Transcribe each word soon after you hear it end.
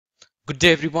Good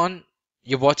day everyone,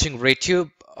 you're watching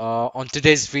RayTube. On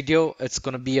today's video, it's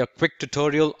going to be a quick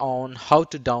tutorial on how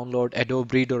to download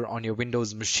Adobe Reader on your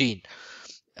Windows machine.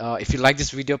 If you like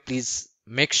this video, please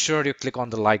make sure you click on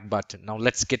the like button. Now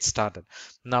let's get started.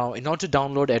 Now in order to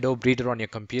download Adobe Reader on your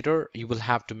computer, you will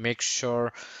have to make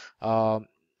sure uh,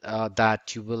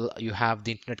 that you have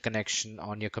the internet connection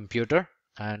on your computer.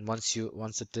 And once you're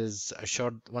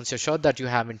sure that you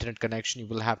have internet connection, you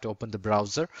will have to open the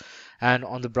browser, and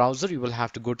on the browser you will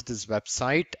have to go to this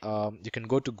website. You can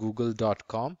go to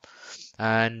google.com,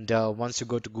 and once you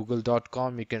go to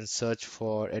google.com, you can search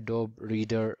for Adobe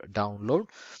Reader download.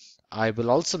 I will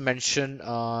also mention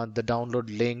the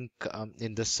download link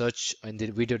in the search in the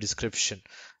video description.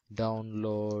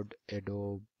 Download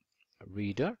Adobe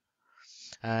Reader.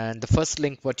 And the first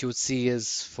link what you see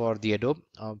is for the Adobe.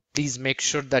 Please make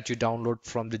sure that you download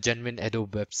from the genuine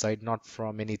Adobe website, not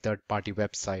from any third-party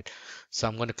website. So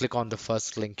I'm going to click on the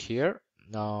first link here.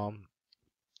 Now,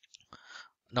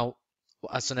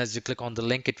 as soon as you click on the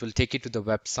link, it will take you to the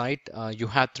website. You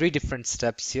have three different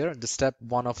steps here. The step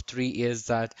 1 of 3 is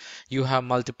that you have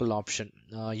multiple options.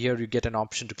 Here you get an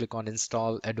option to click on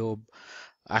install Adobe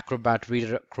Acrobat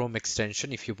Reader Chrome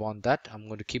extension if you want that. I'm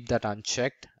going to keep that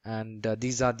unchecked, and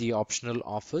these are the optional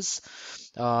offers.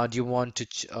 Do you want to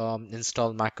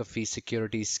install McAfee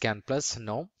Security Scan Plus?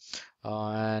 No.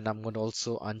 And I'm going to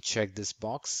also uncheck this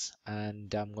box,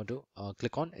 and I'm going to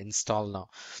click on install now.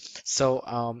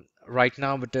 So right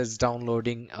now it is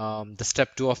downloading. The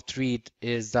step 2 of 3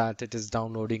 is that it is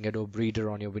downloading Adobe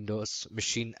Reader on your Windows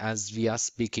machine as we are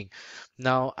speaking.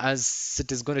 Now, as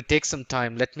it is going to take some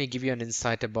time, let me give you an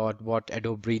insight about what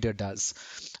Adobe Reader does.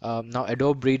 Now,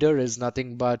 Adobe Reader is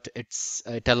nothing but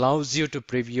it allows you to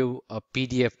preview a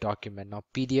PDF document. Now,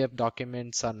 PDF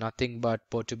documents are nothing but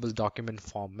portable document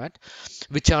format,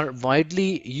 which are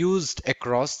widely used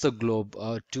across the globe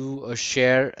to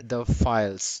share the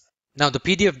files. Now, the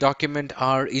PDF document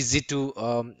are easy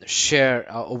to share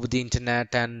over the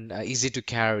internet and easy to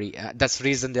carry. That's the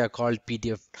reason they are called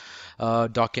PDF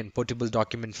document, portable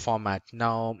document format.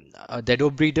 Now, the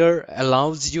Adobe Reader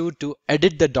allows you to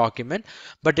edit the document,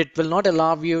 but it will not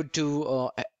allow you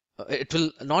to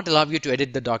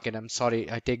edit the document. I'm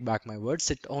sorry, I take back my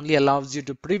words. It only allows you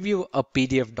to preview a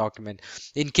PDF document.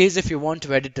 In case if you want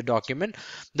to edit the document,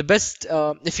 the best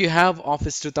if you have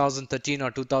Office 2013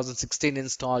 or 2016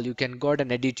 installed, you can go ahead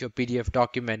and edit your PDF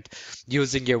document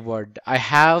using your Word. I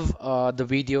have the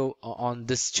video on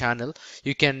this channel.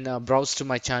 You can browse to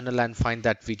my channel and find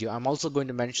that video. I'm also going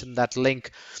to mention that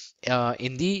link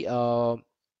in the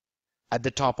at the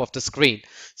top of the screen.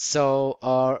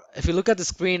 So if you look at the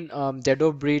screen, the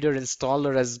Adobe Reader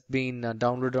installer has been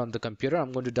downloaded on the computer.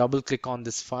 I'm going to double click on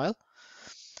this file,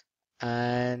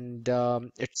 and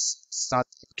it's not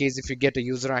in case if you get a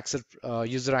user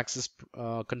access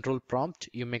control prompt,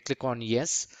 you may click on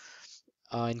yes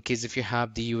in case if you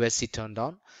have the USC turned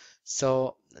on.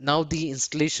 So now the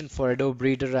installation for Adobe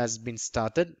Reader has been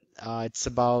started. It's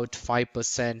about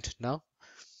 5% now.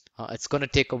 It's going to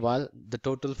take a while. The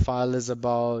total file is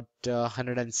about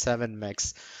 107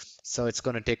 megs, so it's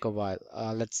going to take a while.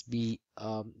 Let's be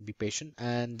patient,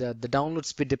 and the download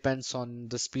speed depends on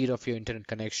the speed of your internet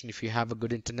connection. If you have a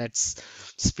good internet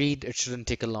speed, it shouldn't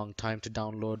take a long time to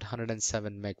download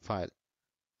 107 meg file.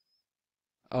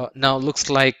 Now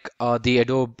looks like the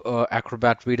Adobe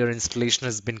Acrobat Reader installation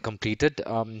has been completed.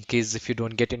 In case if you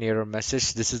don't get an error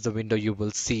message, this is the window you will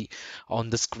see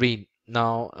on the screen.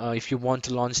 Now, if you want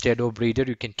to launch the Adobe Reader,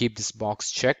 you can keep this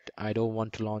box checked. I don't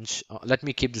want to launch. Let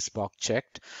me keep this box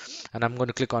checked, and I'm going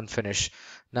to click on Finish.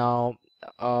 Now,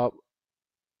 uh,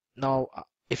 now,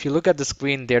 if you look at the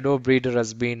screen, the Adobe Reader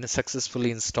has been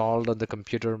successfully installed on the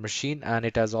computer machine, and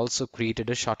it has also created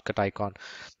a shortcut icon.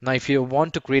 Now, if you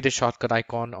want to create a shortcut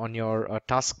icon on your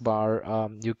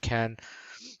taskbar, you can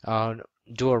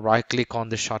do a right click on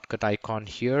the shortcut icon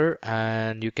here,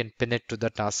 and you can pin it to the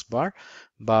taskbar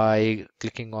by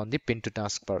clicking on the pin to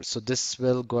taskbar. So this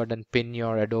will go ahead and pin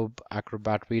your Adobe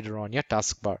Acrobat Reader on your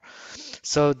taskbar.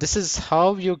 So this is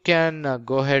how you can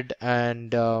go ahead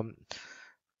and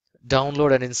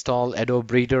download and install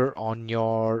Adobe Reader on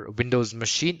your Windows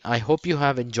machine. I hope you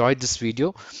have enjoyed this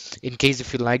video. In case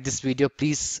if you like this video,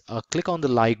 please click on the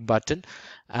like button,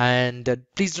 and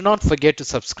please do not forget to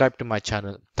subscribe to my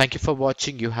channel. Thank you for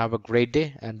watching. You have a great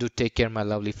day, and do take care, my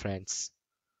lovely friends.